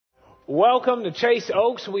Welcome to Chase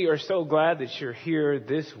Oaks. We are so glad that you're here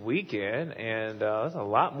this weekend, and there's a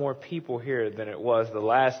lot more people here than it was the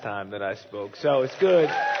last time that I spoke. So it's good.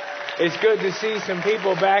 It's good to see some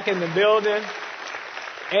people back in the building.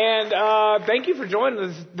 And thank you for joining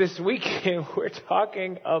us this weekend. We're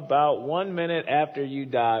talking about 1 minute after you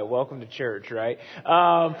die. Welcome to church, right?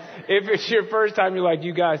 If it's your first time, you're like,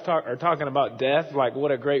 you guys are talking about death. Like,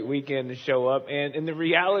 what a great weekend to show up. And the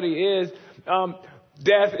reality is,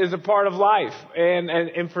 death is a part of life.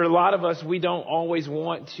 And for a lot of us, we don't always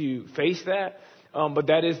want to face that. But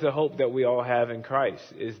that is the hope that we all have in Christ,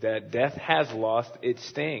 is that death has lost its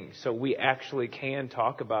sting. So we actually can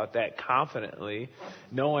talk about that confidently,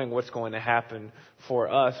 knowing what's going to happen for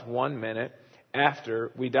us 1 minute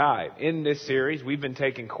after we die. In this series, we've been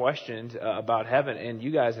taking questions about heaven, and you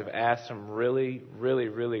guys have asked some really, really,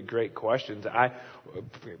 really great questions. I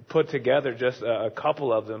put together just a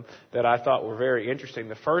couple of them that I thought were very interesting.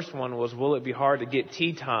 The first one was, will it be hard to get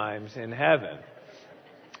tee times in heaven?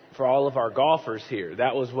 For all of our golfers here,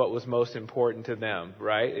 that was what was most important to them,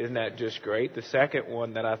 right? Isn't that just great? The second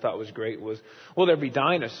one that I thought was great was, will there be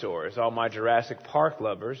dinosaurs? All my Jurassic Park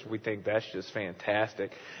lovers, we think that's just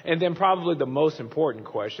fantastic. And then probably the most important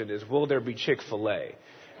question is, will there be Chick-fil-A?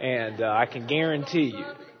 And I can guarantee you,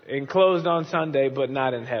 enclosed on Sunday, but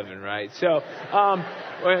not in heaven, right? So,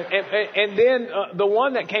 and then the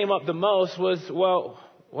one that came up the most was, well,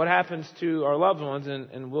 what happens to our loved ones,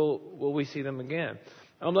 and will we see them again?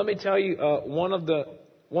 Let me tell you, one of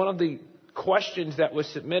the questions that was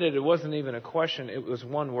submitted, it wasn't even a question, it was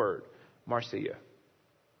one word, Marcia.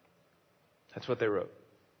 That's what they wrote.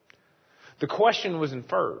 The question was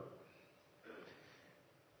inferred.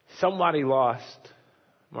 Somebody lost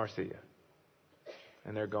Marcia.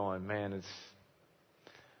 And they're going, man,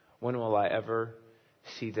 when will I ever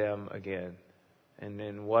see them again? And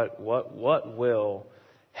then what will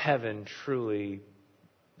heaven truly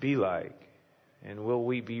be like? And will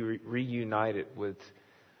we be reunited with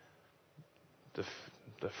the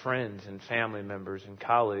friends and family members and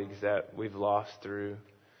colleagues that we've lost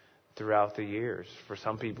throughout the years? For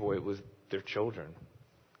some people, it was their children.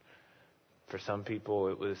 For some people,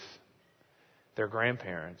 it was their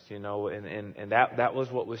grandparents, and that was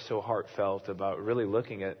what was so heartfelt about really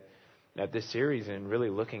looking at this series and really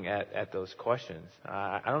looking at those questions.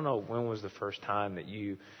 I don't know when was the first time that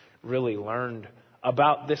you really learned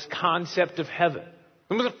about this concept of heaven.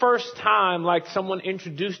 When was the first time, like, someone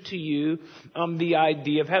introduced to you the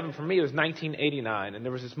idea of heaven? For me, it was 1989, and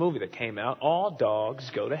there was this movie that came out, All Dogs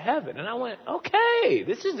Go to Heaven. And I went, okay,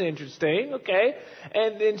 this is interesting, okay.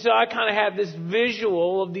 And so I kind of had this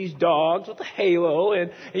visual of these dogs with a halo,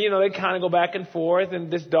 and they kind of go back and forth,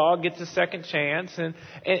 and this dog gets a second chance, and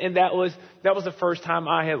that was the first time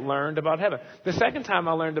I had learned about heaven. The second time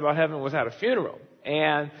I learned about heaven was at a funeral.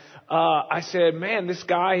 And I said, man, this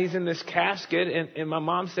guy, he's in this casket. And my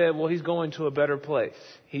mom said, well, he's going to a better place.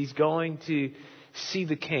 He's going to see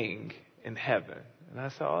the King in heaven. And I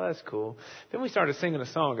said, oh, that's cool. Then we started singing a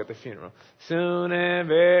song at the funeral. Soon and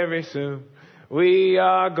very soon, we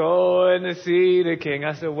are going to see the King.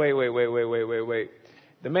 I said, wait.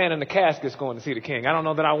 The man in the casket's going to see the King. I don't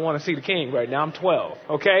know that I want to see the King right now. I'm 12,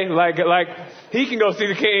 okay? Like he can go see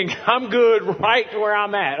the King. I'm good right where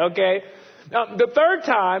I'm at, okay? The third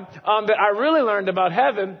time that I really learned about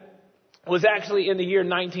heaven was actually in the year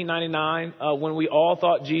 1999 when we all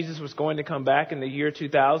thought Jesus was going to come back in the year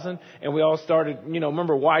 2000. And we all started,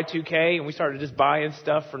 remember Y2K, and we started just buying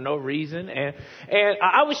stuff for no reason. And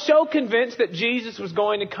I was so convinced that Jesus was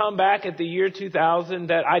going to come back at the year 2000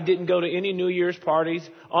 that I didn't go to any New Year's parties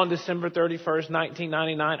on December 31st,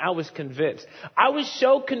 1999. I was convinced. I was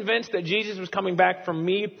so convinced that Jesus was coming back for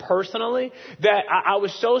me personally that I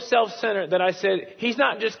was so self-centered that I said, he's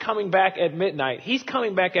not just coming back at midnight. He's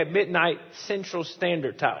coming back at midnight Central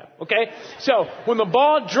Standard Time. Okay? So when the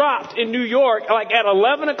ball dropped in New York, like at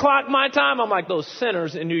 11 o'clock my time, I'm like, those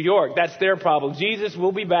sinners in New York, that's their problem. Jesus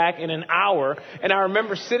will be back in an hour. And I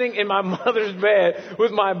remember sitting in my mother's bed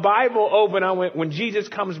with my Bible open. I went, when Jesus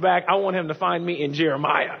comes back, I want him to find me in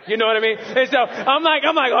Jeremiah. You know what I mean? And so I'm like,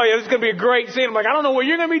 oh yeah, this is going to be a great scene. I'm like, I don't know what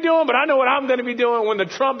you're going to be doing, but I know what I'm going to be doing when the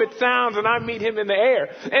trumpet sounds and I meet him in the air.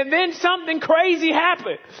 And then something crazy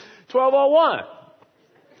happened. 12:01.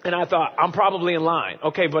 And I thought, I'm probably in line.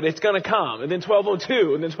 Okay, but it's going to come. And then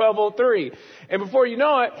 12:02 and then 12:03. And before you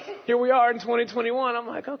know it, here we are in 2021. I'm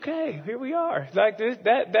like, okay, here we are. Like this,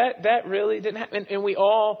 that really didn't happen. And we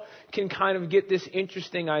all can kind of get this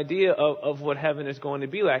interesting idea of what heaven is going to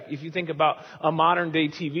be like. If you think about a modern day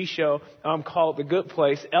TV show called The Good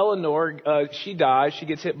Place, Eleanor, she dies. She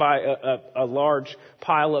gets hit by a large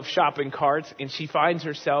pile of shopping carts, and she finds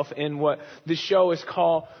herself in what the show is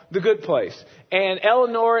called The Good Place. And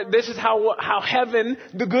Eleanor, this is how heaven,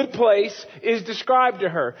 the good place, is described to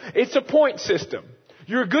her. It's a point system.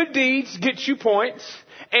 Your good deeds get you points,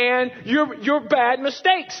 and your bad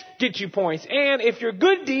mistakes get you points. And if your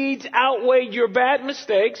good deeds outweigh your bad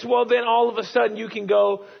mistakes, well, then all of a sudden you can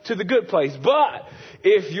go to the good place. But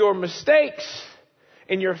if your mistakes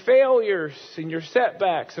and your failures and your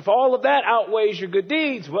setbacks, if all of that outweighs your good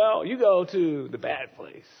deeds, well, you go to the bad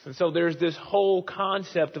place. And so there's this whole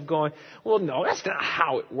concept of going, well, no, that's not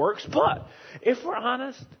how it works. But if we're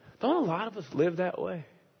honest, don't a lot of us live that way?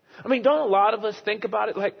 I mean, don't a lot of us think about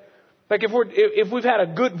it like if we've had a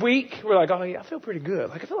good week, we're like, oh yeah, I feel pretty good.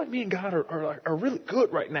 Like I feel like me and God are really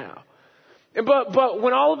good right now. But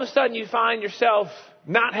when all of a sudden you find yourself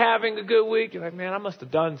not having a good week, you're like, man, I must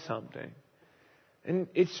have done something. And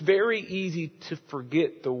it's very easy to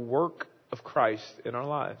forget the work of Christ in our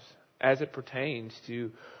lives as it pertains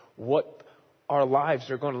to what our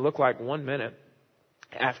lives are going to look like 1 minute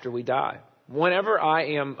after we die. Whenever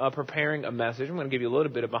I am preparing a message, I'm going to give you a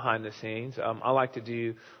little bit of behind the scenes. I like to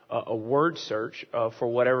do a word search for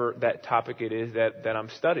whatever that topic it is that I'm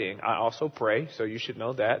studying. I also pray, so you should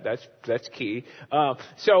know that. That's key.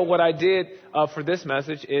 So what I did for this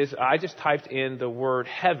message is I just typed in the word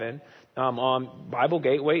heaven on Bible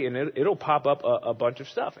Gateway, and it'll pop up a bunch of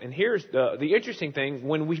stuff. And here's the interesting thing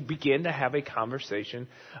when we begin to have a conversation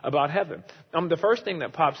about heaven. The first thing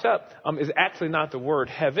that pops up is actually not the word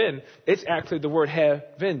heaven. It's actually the word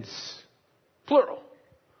heavens. Plural.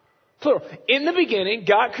 In the beginning,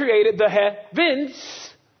 God created the heavens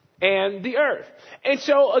and the earth. And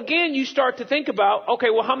so again, you start to think about, okay,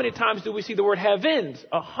 well, how many times do we see the word heavens?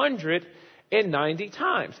 190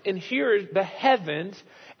 times. And here is the heavens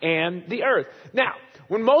and the earth. Now,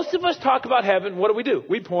 when most of us talk about heaven, what do?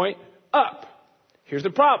 We point up. Here's the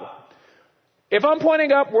problem. If I'm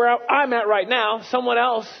pointing up where I'm at right now, someone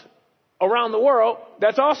else around the world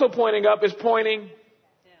that's also pointing up is pointing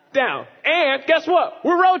down. And guess what?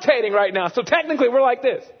 We're rotating right now. So technically we're like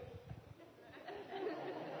this.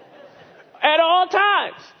 At all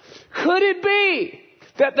times. Could it be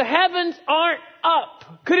that the heavens aren't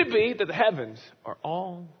up? Could it be that the heavens are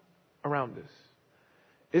all around us?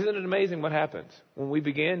 Isn't it amazing what happens when we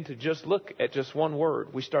begin to just look at just one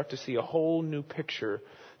word? We start to see a whole new picture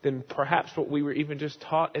than perhaps what we were even just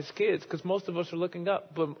taught as kids, because most of us are looking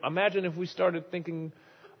up. But imagine if we started thinking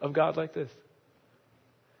of God like this.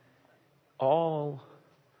 All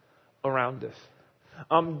around us.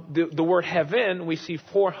 The word heaven we see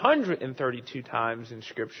 432 times in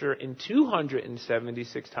Scripture and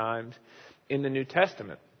 276 times in the New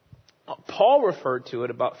Testament. Paul referred to it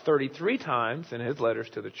about 33 times in his letters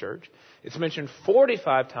to the church. It's mentioned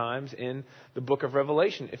 45 times in the book of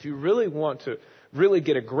Revelation. If you really want to really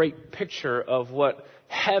get a great picture of what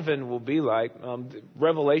heaven will be like,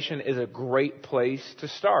 Revelation is a great place to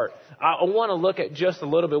start. I want to look at just a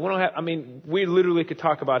little bit. We literally could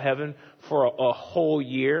talk about heaven for a whole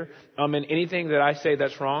year. And anything that I say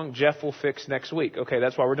that's wrong, Jeff will fix next week. Okay,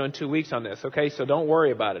 that's why we're doing 2 weeks on this. Okay, so don't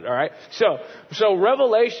worry about it. All right. So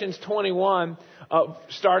Revelations 21,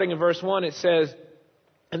 starting in verse 1, it says,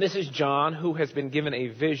 and this is John who has been given a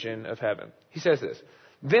vision of heaven. He says this.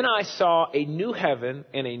 Then I saw a new heaven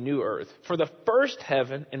and a new earth. For the first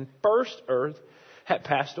heaven and first earth had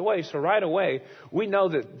passed away. So right away, we know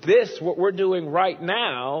that what we're doing right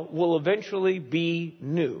now, will eventually be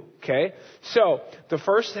new. Okay? So the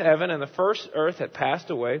first heaven and the first earth had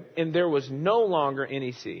passed away, and there was no longer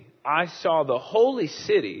any sea. I saw the holy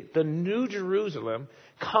city, the new Jerusalem,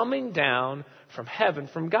 coming down from heaven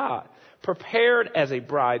from God, prepared as a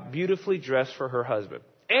bride beautifully dressed for her husband.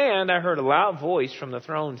 And I heard a loud voice from the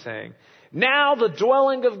throne saying, now the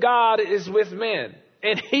dwelling of God is with men,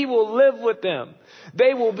 and he will live with them.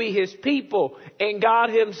 They will be his people, and God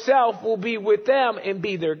himself will be with them and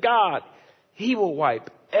be their God. He will wipe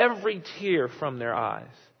every tear from their eyes.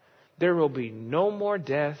 There will be no more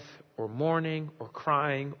death or mourning or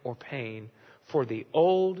crying or pain, for the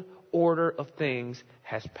old order of things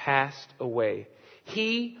has passed away.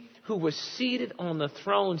 He who was seated on the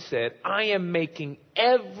throne said, I am making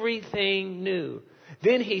everything new.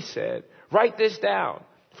 Then he said, write this down,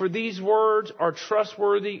 for these words are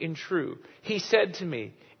trustworthy and true. He said to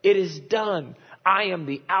me, it is done. I am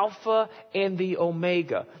the Alpha and the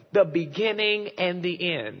Omega, the beginning and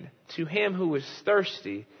the end. To him who is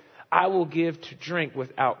thirsty, I will give to drink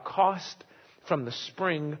without cost from the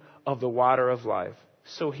spring of the water of life.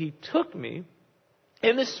 So he took me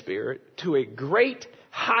in the Spirit to a great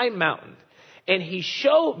high mountain, and he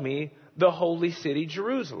showed me the holy city,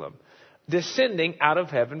 Jerusalem, descending out of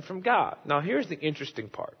heaven from God. Now here's the interesting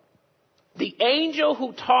part. The angel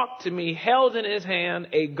who talked to me held in his hand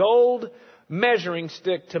a gold measuring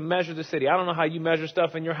stick to measure the city. I don't know how you measure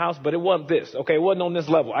stuff in your house, but it wasn't this, okay? It wasn't on this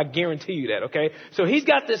level. I guarantee you that, okay? So he's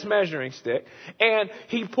got this measuring stick, and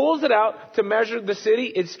he pulls it out to measure the city,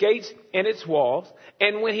 its gates, and its walls.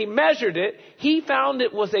 And when he measured it, he found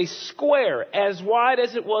it was a square as wide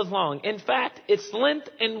as it was long. In fact, its length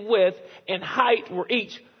and width and height were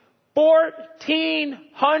each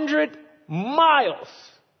 1,400 miles.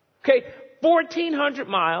 Okay, 1,400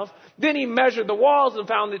 miles. Then he measured the walls and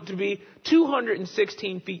found it to be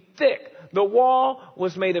 216 feet thick. The wall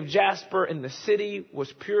was made of jasper, and the city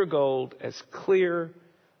was pure gold, as clear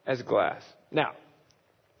as glass. Now,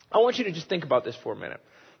 I want you to just think about this for a minute.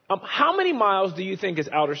 How many miles do you think is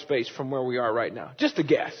outer space from where we are right now? Just a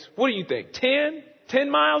guess. What do you think? 10? 10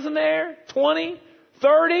 miles in the air? 20?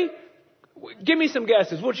 30? Give me some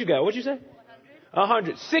guesses. What you got? What'd you say?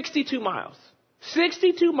 100. 62 miles.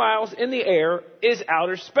 62 miles in the air is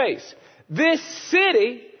outer space. This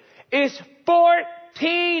city is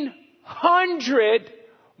 1,400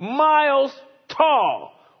 miles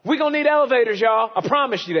tall. We're going to need elevators, y'all. I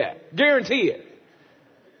promise you that. Guarantee it.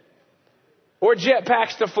 Or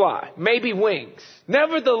jetpacks to fly. Maybe wings.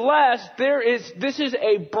 Nevertheless, this is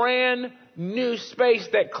a brand new space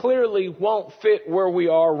that clearly won't fit where we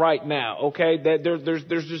are right now. Okay, that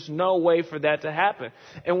there's just no way for that to happen.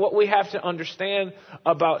 And what we have to understand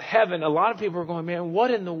about heaven, a lot of people are going, man,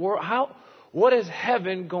 what in the world? What is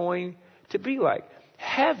heaven going to be like?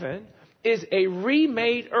 Heaven is a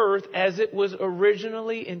remade earth as it was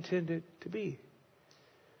originally intended to be.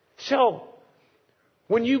 So,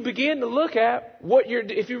 when you begin to look at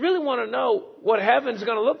if you really want to know what heaven's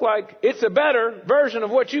going to look like, it's a better version of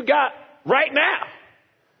what you got right now.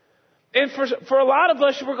 And for a lot of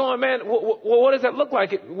us, we're going, man, well, what does that look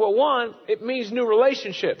like? Well, one, it means new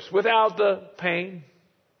relationships without the pain,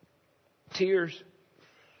 tears.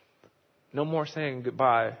 No more saying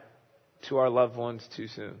goodbye to our loved ones too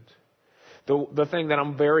soon. The thing that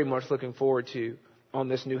I'm very much looking forward to on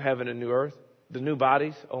this new heaven and new earth, the new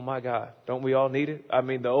bodies, oh my God, don't we all need it? I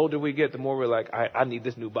mean, the older we get, the more we're like, I need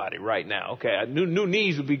this new body right now, okay? New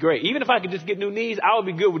knees would be great. Even if I could just get new knees, I would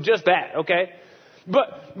be good with just that, okay?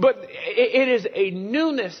 But it is a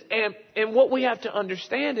newness, and what we have to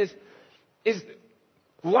understand is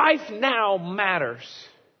life now matters.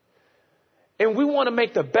 And we want to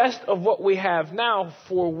make the best of what we have now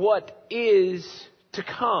for what is to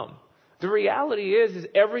come. The reality is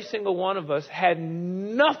every single one of us had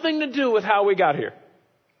nothing to do with how we got here.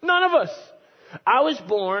 None of us. I was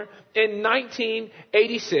born in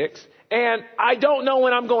 1986, and I don't know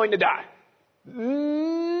when I'm going to die.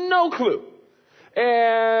 No clue.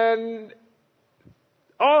 And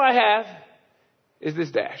all I have is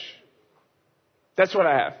this dash. That's what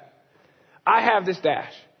I have. I have this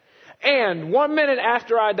dash. And 1 minute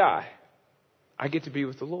after I die, I get to be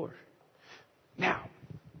with the Lord. Now,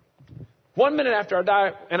 1 minute after I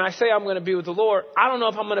die and I say I'm going to be with the Lord, I don't know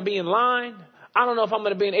if I'm going to be in line. I don't know if I'm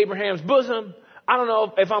going to be in Abraham's bosom. I don't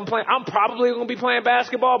know if I'm probably going to be playing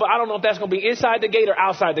basketball, but I don't know if that's going to be inside the gate or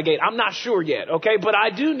outside the gate. I'm not sure yet, okay? But I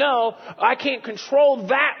do know I can't control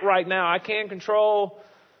that right now. I can control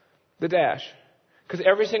the dash. Because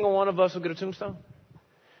every single one of us will get a tombstone.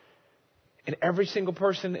 And every single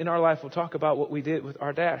person in our life will talk about what we did with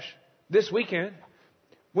our dash. This weekend,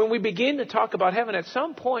 when we begin to talk about heaven at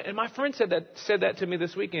some point, and my friend said that to me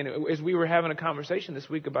this weekend as we were having a conversation this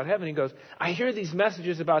week about heaven. He goes, I hear these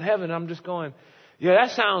messages about heaven, and I'm just going, yeah, that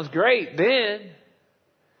sounds great then.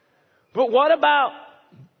 But what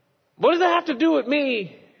does that have to do with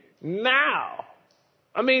me now?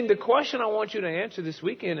 I mean, the question I want you to answer this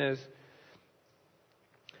weekend is,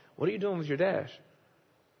 what are you doing with your dash?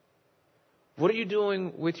 What are you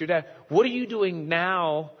doing with your dash? What are you doing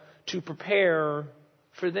now to prepare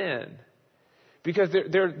for then? Because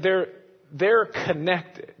they're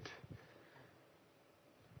connected.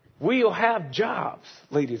 We'll have jobs,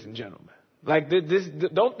 ladies and gentlemen. Like this,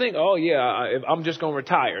 don't think, oh yeah, I'm just going to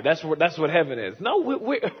retire. That's what heaven is. No,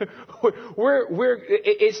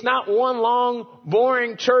 it's not one long,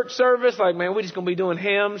 boring church service. Like, man, we're just going to be doing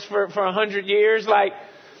hymns for 100 years. Like,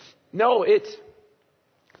 no, it's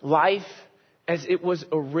life as it was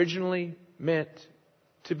originally meant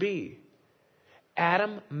to be.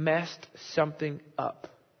 Adam messed something up.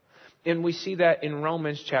 And we see that in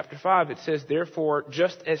Romans chapter 5. It says, therefore,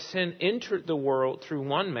 just as sin entered the world through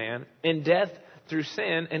one man, and death through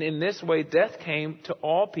sin, and in this way death came to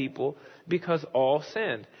all people because all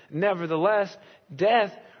sinned. Nevertheless,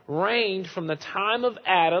 death reigned from the time of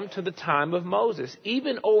Adam to the time of Moses,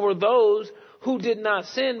 even over those who did not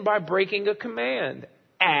sin by breaking a command,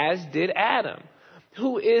 as did Adam,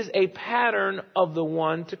 who is a pattern of the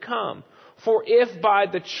one to come. For if by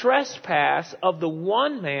the trespass of the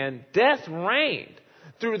one man death reigned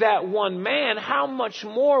through that one man, how much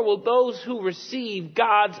more will those who receive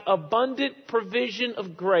God's abundant provision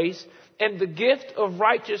of grace and the gift of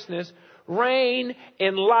righteousness reign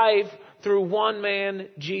in life through one man,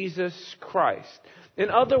 Jesus Christ? In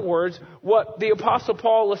other words, what the Apostle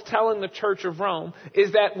Paul is telling the church of Rome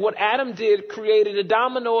is that what Adam did created a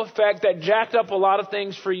domino effect that jacked up a lot of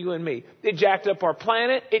things for you and me. It jacked up our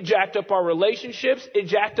planet. It jacked up our relationships. It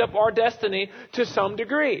jacked up our destiny to some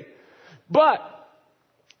degree. But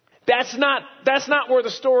that's not where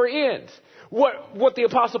the story ends. What the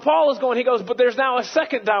Apostle Paul is going, he goes, but there's now a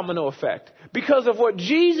second domino effect. Because of what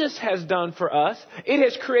Jesus has done for us, it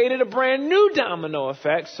has created a brand new domino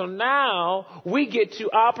effect. So now we get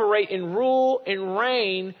to operate and rule and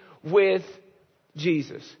reign with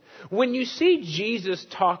Jesus. When you see Jesus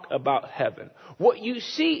talk about heaven, what you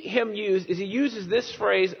see him use is he uses this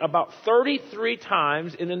phrase about 33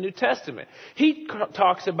 times in the New Testament. He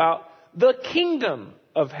talks about the kingdom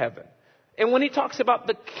of heaven. And when he talks about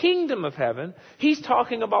the kingdom of heaven, he's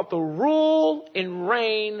talking about the rule and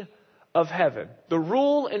reign of heaven, the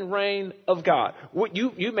rule and reign of God.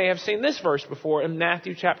 You may have seen this verse before in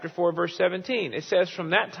Matthew chapter 4, verse 17. It says, from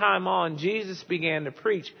that time on, Jesus began to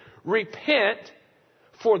preach, repent,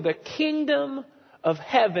 for the kingdom of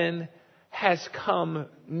heaven has come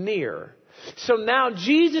near. So now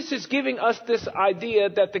Jesus is giving us this idea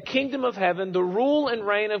that the kingdom of heaven, the rule and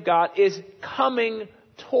reign of God, is coming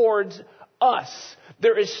towards us.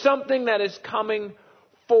 There is something that is coming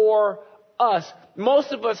for us.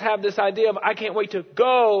 Most of us have this idea of, I can't wait to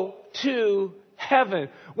go to heaven.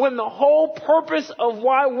 When the whole purpose of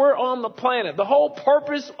why we're on the planet, the whole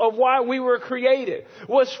purpose of why we were created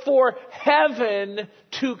was for heaven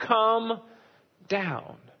to come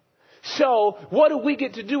down. So what do we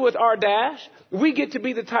get to do with our dash? We get to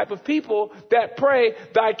be the type of people that pray,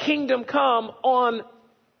 thy kingdom come on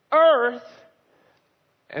earth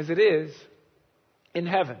as it is in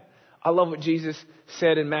heaven. I love what Jesus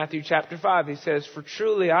said in Matthew chapter 5. He says, for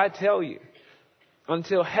truly I tell you,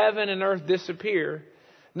 until heaven and earth disappear,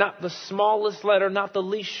 not the smallest letter, not the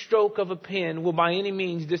least stroke of a pen will by any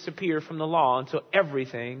means disappear from the law until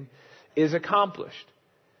everything is accomplished.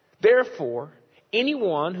 Therefore,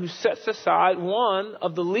 anyone who sets aside one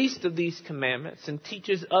of the least of these commandments and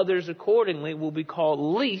teaches others accordingly will be called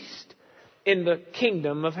least in the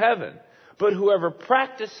kingdom of heaven. But whoever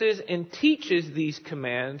practices and teaches these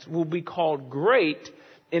commands will be called great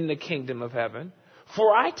in the kingdom of heaven.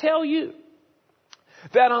 For I tell you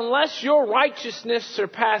that unless your righteousness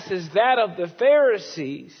surpasses that of the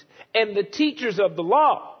Pharisees and the teachers of the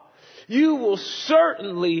law, you will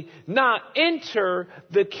certainly not enter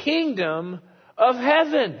the kingdom of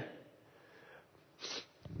heaven.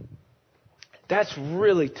 That's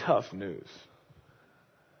really tough news.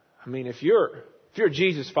 I mean, if you're a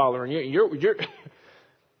Jesus follower and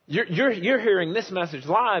you're hearing this message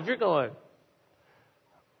live, you're going,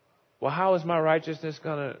 well, how is my righteousness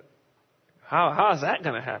how is that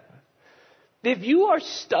gonna happen? If you are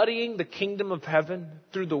studying the kingdom of heaven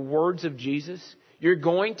through the words of Jesus, you're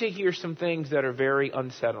going to hear some things that are very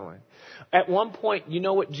unsettling. At one point, you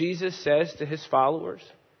know what Jesus says to his followers?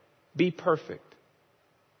 Be perfect.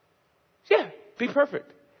 Yeah, be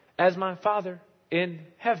perfect. As my Father in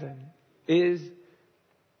heaven is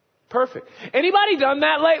perfect. Anybody done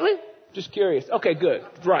that lately? Just curious. Okay, good.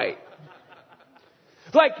 Right.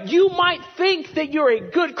 Like, you might think that you're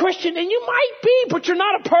a good Christian, and you might be, but you're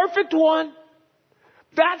not a perfect one.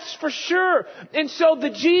 That's for sure. And so the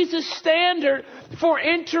Jesus standard for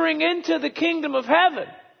entering into the kingdom of heaven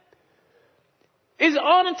is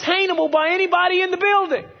unattainable by anybody in the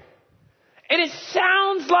building. And it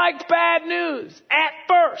sounds like bad news at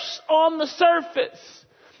first on the surface.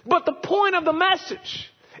 But the point of the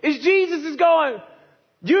message is Jesus is going,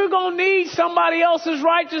 you're going to need somebody else's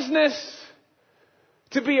righteousness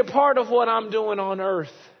to be a part of what I'm doing on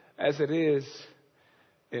earth as it is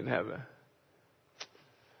in heaven.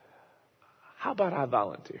 How about I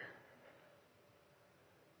volunteer?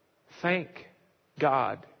 Thank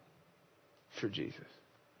God for Jesus.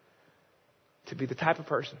 To be the type of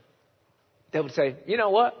person that would say, you know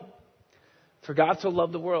what? For God so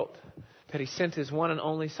loved the world that he sent his one and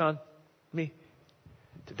only Son, me,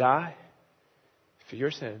 to die for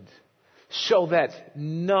your sins, so that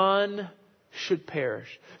none should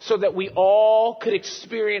perish, so that we all could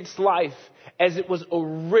experience life as it was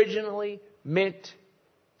originally meant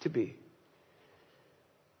to be.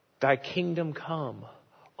 Thy kingdom come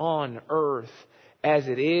on earth as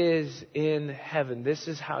it is in heaven. This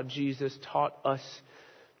is how Jesus taught us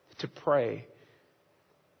to pray.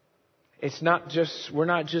 It's not just, we're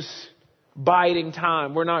not just biding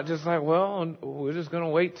time. We're not just like, well, we're just going to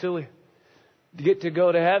wait till we get to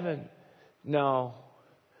go to heaven. No,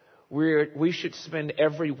 we should spend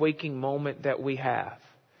every waking moment that we have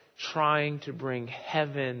trying to bring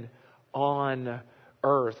heaven on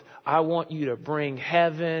earth. I want you to bring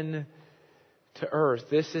heaven to earth.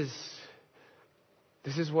 This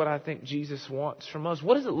is what I think Jesus wants from us.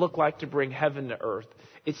 What does it look like to bring heaven to earth?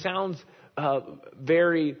 It sounds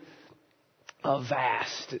very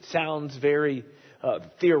vast. It sounds very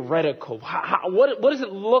theoretical. What does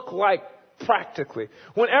it look like practically?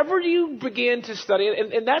 Whenever you begin to study,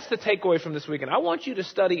 and that's the takeaway from this weekend, I want you to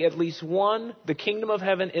study at least one, the kingdom of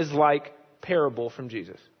heaven is like parable from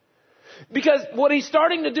Jesus. Because what he's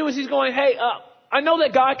starting to do is he's going, hey, I know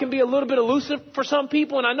that God can be a little bit elusive for some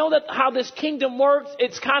people, and I know that how this kingdom works,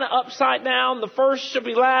 it's kind of upside down. The first should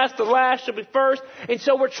be last, the last should be first. And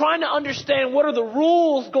so we're trying to understand what are the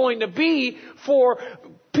rules going to be for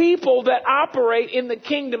people that operate in the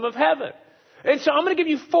kingdom of heaven. And so I'm going to give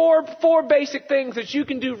you four basic things that you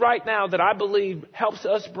can do right now that I believe helps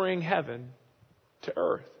us bring heaven to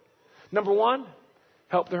earth. Number one,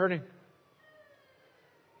 help the hurting.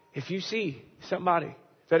 If you see somebody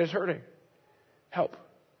that is hurting, help.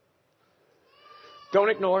 Don't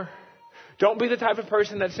ignore. Don't be the type of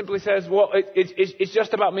person that simply says, well, it's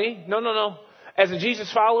just about me. No. As a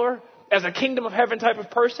Jesus follower, as a kingdom of heaven type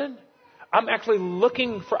of person, I'm actually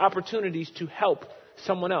looking for opportunities to help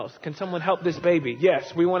someone else. Can someone help this baby?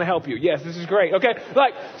 Yes, we want to help you. Yes, this is great. Okay.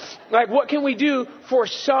 Like what can we do for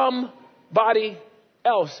somebody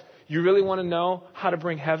else? You really want to know how to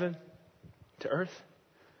bring heaven to earth?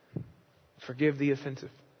 Forgive the offensive.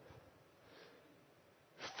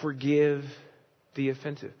 Forgive the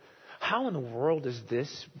offensive. How in the world is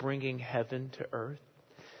this bringing heaven to earth?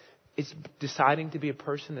 It's deciding to be a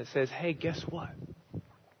person that says, hey, guess what?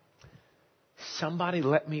 Somebody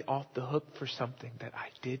let me off the hook for something that I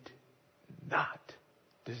did not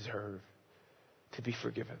deserve to be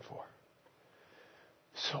forgiven for.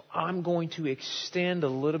 So I'm going to extend a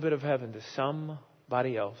little bit of heaven to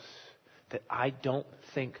somebody else that I don't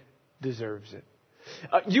think deserves it.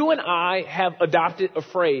 You and I have adopted a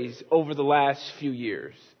phrase over the last few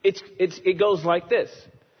years. It goes like this.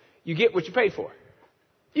 You get what you pay for.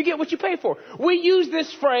 You get what you pay for. We use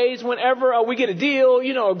this phrase whenever we get a deal,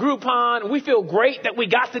 a Groupon, and we feel great that we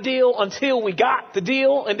got the deal until we got the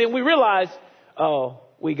deal, and then we realize,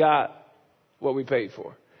 we got what we paid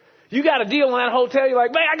for. You got a deal in that hotel, you're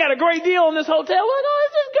like, man, I got a great deal in this hotel. Like, oh,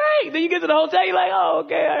 this is great. Then you get to the hotel, you're like, oh,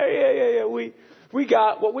 okay, yeah, we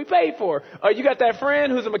got what we paid for. You got that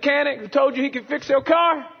friend who's a mechanic who told you he could fix your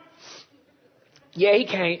car? Yeah, he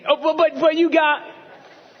can't. Oh, but you got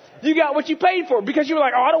what you paid for because you were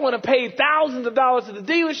like, I don't want to pay thousands of dollars to the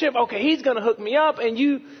dealership. Okay, he's going to hook me up, and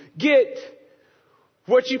you get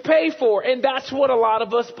what you pay for. And that's what a lot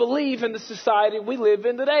of us believe in the society we live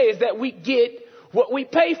in today, is that we get what we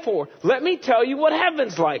pay for. Let me tell you what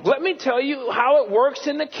heaven's like. Let me tell you how it works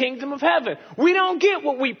in the kingdom of heaven. We don't get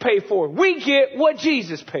what we pay for. We get what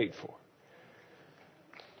Jesus paid for.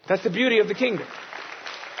 That's the beauty of the kingdom.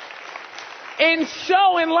 And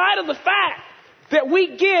so, in light of the fact that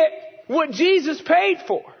we get what Jesus paid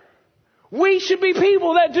for, we should be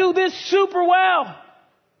people that do this super well.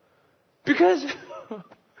 Because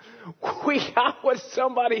we got what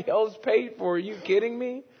somebody else paid for. Are you kidding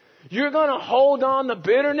me? You're going to hold on to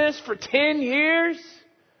bitterness for 10 years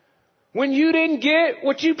when you didn't get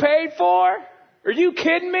what you paid for? Are you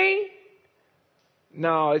kidding me?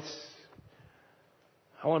 No,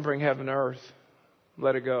 I want to bring heaven to earth.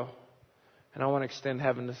 Let it go. And I want to extend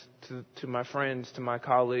heaven to my friends, to my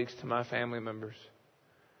colleagues, to my family members.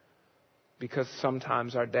 Because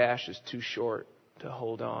sometimes our dash is too short to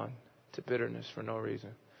hold on to bitterness for no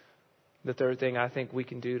reason. The third thing I think we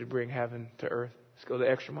can do to bring heaven to earth is go the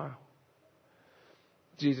extra mile.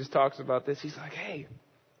 Jesus talks about this. He's like, hey,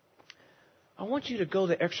 I want you to go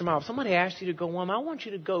the extra mile. If somebody asked you to go 1 mile, I want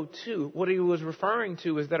you to go 2. What he was referring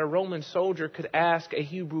to is that a Roman soldier could ask a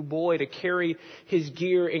Hebrew boy to carry his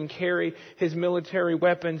gear and carry his military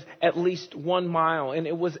weapons at least 1 mile. And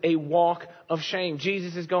it was a walk of shame.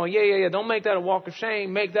 Jesus is going, yeah. Don't make that a walk of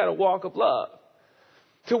shame. Make that a walk of love.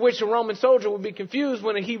 To which a Roman soldier would be confused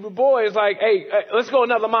when a Hebrew boy is like, hey, let's go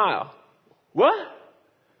another mile. What?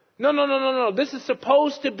 No. This is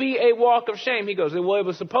supposed to be a walk of shame. He goes, well, it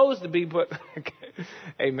was supposed to be, but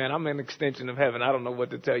hey, man, I'm an extension of heaven. I don't know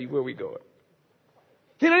what to tell you. Where we going?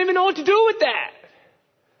 They don't even know what to do with that.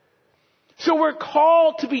 So we're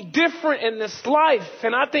called to be different in this life.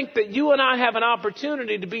 And I think that you and I have an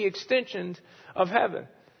opportunity to be extensions of heaven.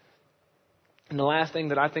 And the last thing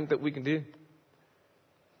that I think that we can do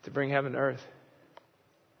to bring heaven to earth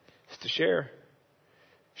is to share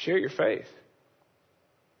your faith.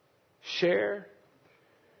 Share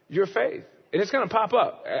your faith. And it's going to pop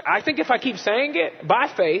up. I think if I keep saying it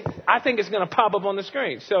by faith, I think it's going to pop up on the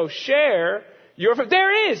screen. So share your faith.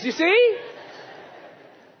 There it is. You see?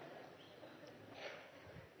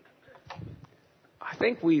 I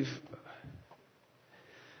think we've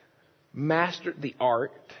mastered the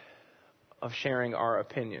art of sharing our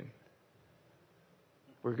opinion.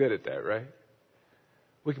 We're good at that, right?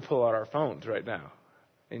 We can pull out our phones right now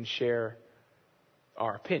and share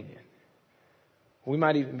our opinion. We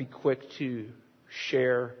might even be quick to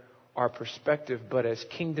share our perspective, but as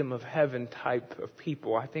kingdom of heaven type of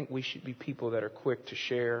people, I think we should be people that are quick to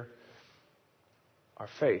share our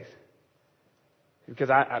faith.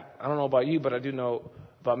 Because I don't know about you, but I do know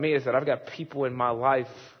about me is that I've got people in my life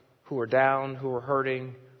who are down, who are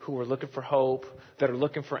hurting, who are looking for hope, that are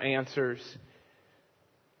looking for answers.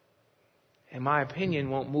 And my opinion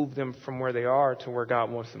won't move them from where they are to where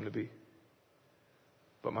God wants them to be.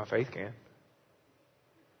 But my faith can.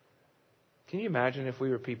 Can you imagine if we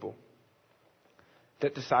were people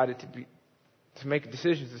that decided to make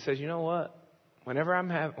decisions that says, you know what? Whenever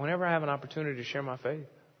I have an opportunity to share my faith,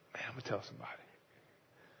 man, I'm going to tell somebody.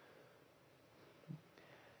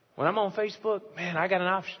 When I'm on Facebook, man, I got an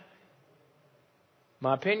option.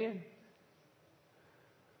 My opinion?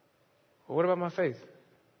 Well, what about my faith?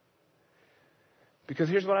 Because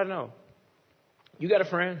here's what I know. You got a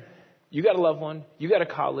friend. You got a loved one. You got a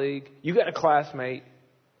colleague. You got a classmate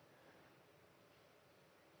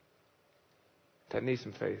that needs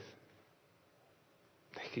some faith.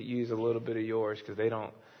 They could use a little bit of yours because they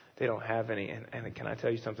don't have any. And can I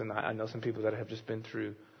tell you something? I know some people that have just been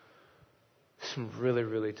through some really,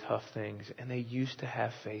 really tough things, and they used to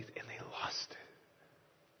have faith, and they lost it.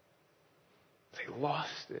 They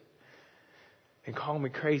lost it. And call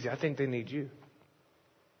me crazy. I think they need you.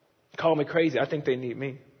 Call me crazy. I think they need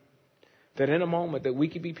me. That in a moment that we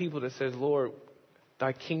could be people that says, Lord,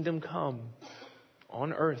 thy kingdom come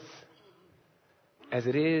on earth as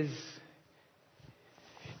it is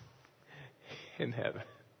in heaven.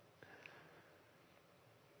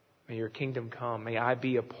 May your kingdom come. May I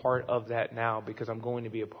be a part of that now, because I'm going to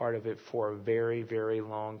be a part of it for a very, very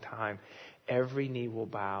long time. Every knee will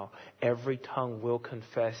bow. Every tongue will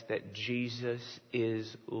confess that Jesus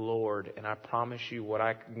is Lord. And I promise you, what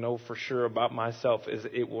I know for sure about myself is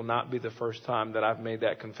it will not be the first time that I've made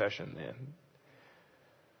that confession then.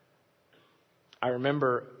 I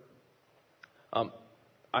remember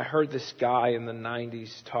I heard this guy in the 90s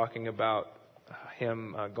talking about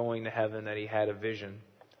him going to heaven, that he had a vision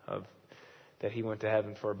of that he went to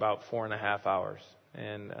heaven for about 4.5 hours.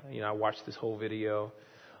 And, I watched this whole video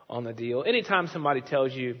on the deal. Anytime somebody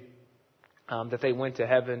tells you that they went to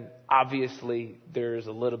heaven, obviously there's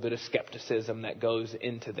a little bit of skepticism that goes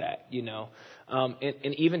into that,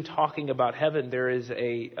 And even talking about heaven, there is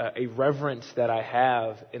a reverence that I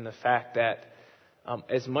have in the fact that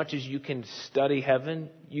as much as you can study heaven,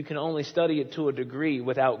 you can only study it to a degree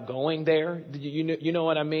without going there. You know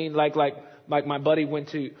what I mean? Like my buddy went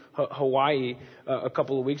to Hawaii a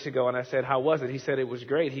couple of weeks ago, and I said, how was it? He said it was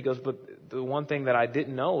great. He goes, but the one thing that I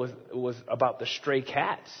didn't know was about the stray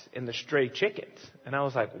cats and the stray chickens. And I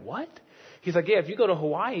was like, what? He's like, yeah, if you go to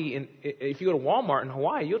Hawaii and if you go to Walmart in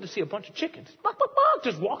Hawaii, you'll just see a bunch of chickens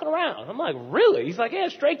just walking around. I'm like, really? He's like, yeah,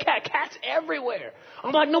 stray cats everywhere.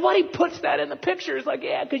 I'm like, nobody puts that in the picture. It's like,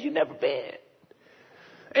 yeah, because you've never been.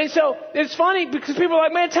 And so it's funny because people are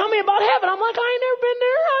like, man, tell me about heaven. I'm like, I ain't never been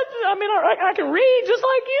there. I can read just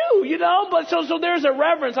like you, But so there's a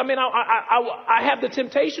reverence. I have the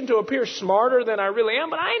temptation to appear smarter than I really am,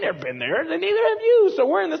 but I ain't never been there. And neither have you. So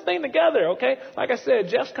we're in this thing together, okay? Like I said,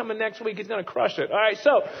 Jeff's coming next week. He's going to crush it. All right,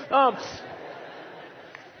 so...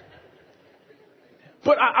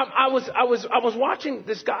 But I was watching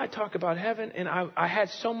this guy talk about heaven, and I had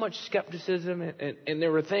so much skepticism, and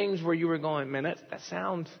there were things where you were going, man, that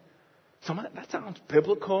sounds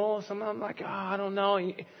biblical. Some of them like, I don't know.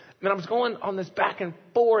 And I was going on this back and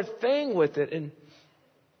forth thing with it, and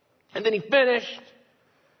then he finished,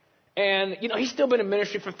 and he's still been in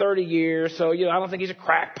ministry for 30 years, so I don't think he's a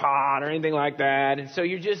crackpot or anything like that, and so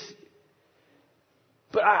you're just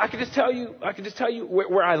But I can just tell you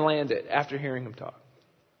where I landed after hearing him talk.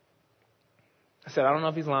 I said, I don't know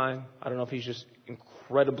if he's lying. I don't know if he's just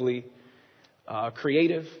incredibly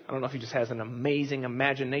creative. I don't know if he just has an amazing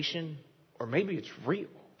imagination, or maybe it's real.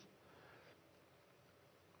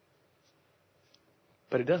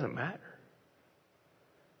 But it doesn't matter.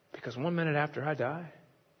 Because 1 minute after I die,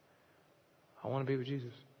 I want to be with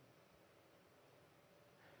Jesus.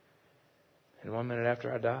 And 1 minute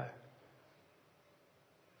after I die,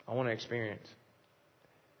 I want to experience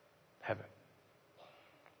heaven.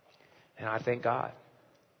 And I thank God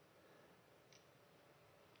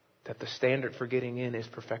that the standard for getting in is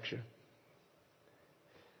perfection.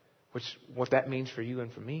 What that means for you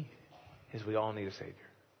and for me is we all need a Savior.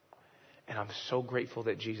 And I'm so grateful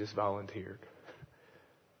that Jesus volunteered.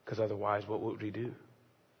 Because otherwise, what would we do?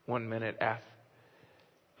 1 minute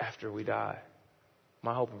after we die.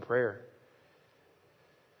 My hope and prayer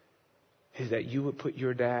is that you would put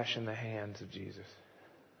your dash in the hands of Jesus.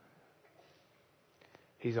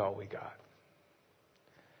 He's all we got.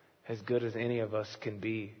 As good as any of us can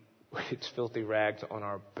be, it's filthy rags on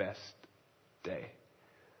our best day.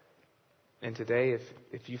 And today,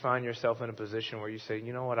 if you find yourself in a position where you say,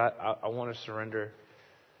 you know what, I want to surrender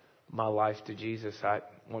my life to Jesus.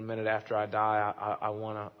 1 minute after I die, I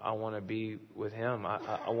want to be with Him.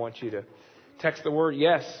 I want you to text the word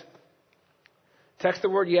yes. Text the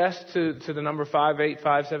word yes to the number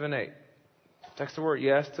 58578. Text the word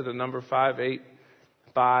yes to the number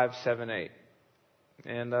 58578.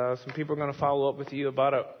 And some people are going to follow up with you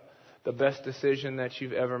about the best decision that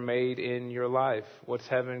you've ever made in your life. What's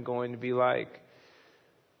heaven going to be like?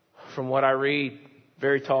 From what I read,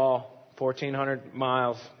 very tall, 1,400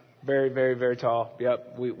 miles. Very, very, very tall.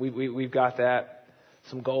 Yep, we've got that.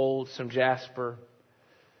 Some gold, some jasper.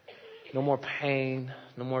 No more pain,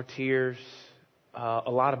 no more tears.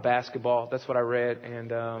 A lot of basketball. That's what I read.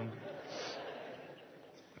 And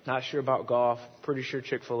not sure about golf. Pretty sure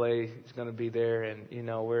Chick-fil-A is going to be there. And,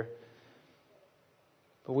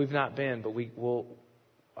 but we've not been. But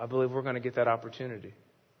I believe we're going to get that opportunity.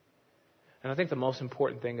 And I think the most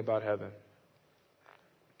important thing about heaven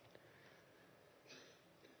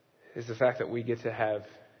is the fact that we get to have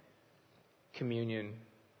communion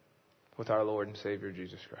with our Lord and Savior,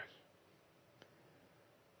 Jesus Christ.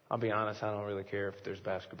 I'll be honest, I don't really care if there's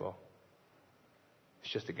basketball.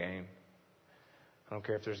 It's just a game. I don't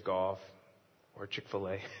care if there's golf or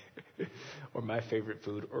Chick-fil-A or my favorite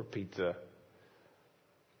food or pizza.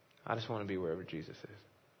 I just want to be wherever Jesus is.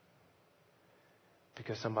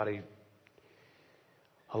 Because somebody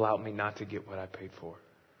allowed me not to get what I paid for.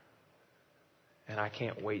 And I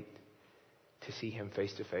can't wait to see Him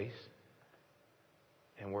face to face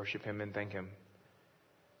and worship Him and thank Him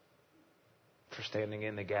for standing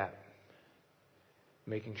in the gap,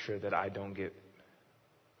 making sure that I don't get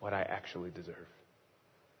what I actually deserve.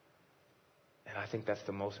 And I think that's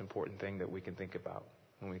the most important thing that we can think about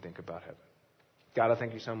when we think about heaven. God, I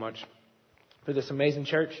thank you so much for this amazing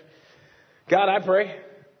church. God, I pray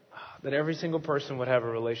that every single person would have a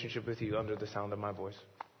relationship with you under the sound of my voice.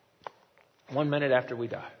 1 minute after we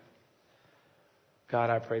die. God,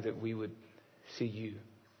 I pray that we would see you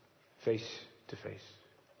face to face.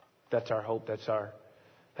 That's our hope.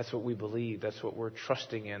 That's what we believe. That's what we're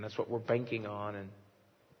trusting in. That's what we're banking on.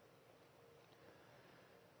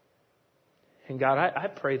 And God, I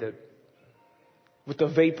pray that with the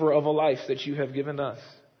vapor of a life that you have given us,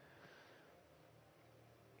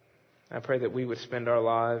 I pray that we would spend our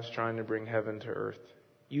lives trying to bring heaven to earth.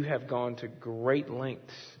 You have gone to great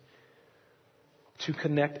lengths to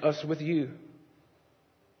connect us with you.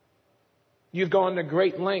 You've gone to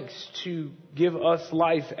great lengths to give us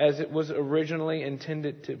life as it was originally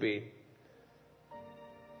intended to be.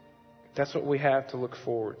 That's what we have to look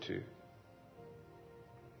forward to.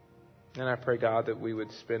 And I pray, God, that we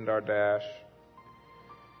would spend our dash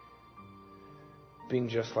being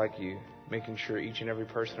just like you, making sure each and every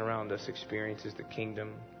person around us experiences the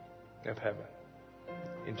kingdom of heaven.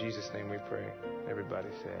 In Jesus' name we pray. Everybody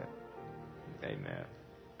said, amen.